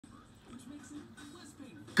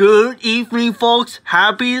Good evening, folks.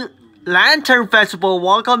 Happy Lantern Festival.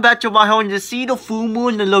 Welcome back to my home to see the full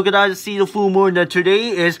moon. And look at that, to see the full moon. And today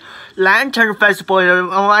is Lantern Festival.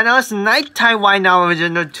 Right now it's nighttime right now.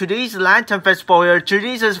 And today's Lantern Festival.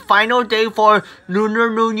 Today's is final day for Lunar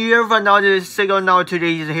New Year. But now the signal now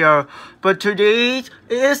today is here. But today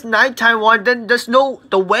is nighttime one. Then there's no,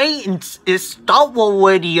 the rain is stopped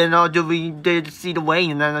already. And now we did see the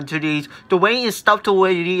rain. And today's, the rain is stopped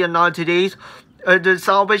already. And now today's the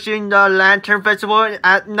celebration, the Lantern Festival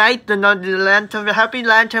at night, the Lantern, Happy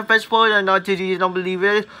Lantern Festival, and not today, don't believe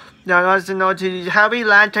it. Not today, Happy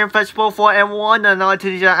Lantern Festival for everyone, and not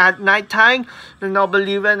today at night time, and not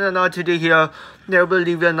believe it, and not today here, never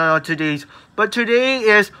believe it, not today. But today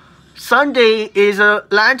is Sunday, is a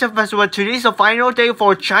Lantern Festival. Today is the final day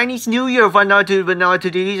for Chinese New Year, but not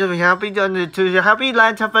today is Happy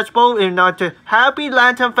Lantern Festival, and not Happy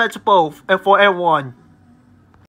Lantern Festival for everyone.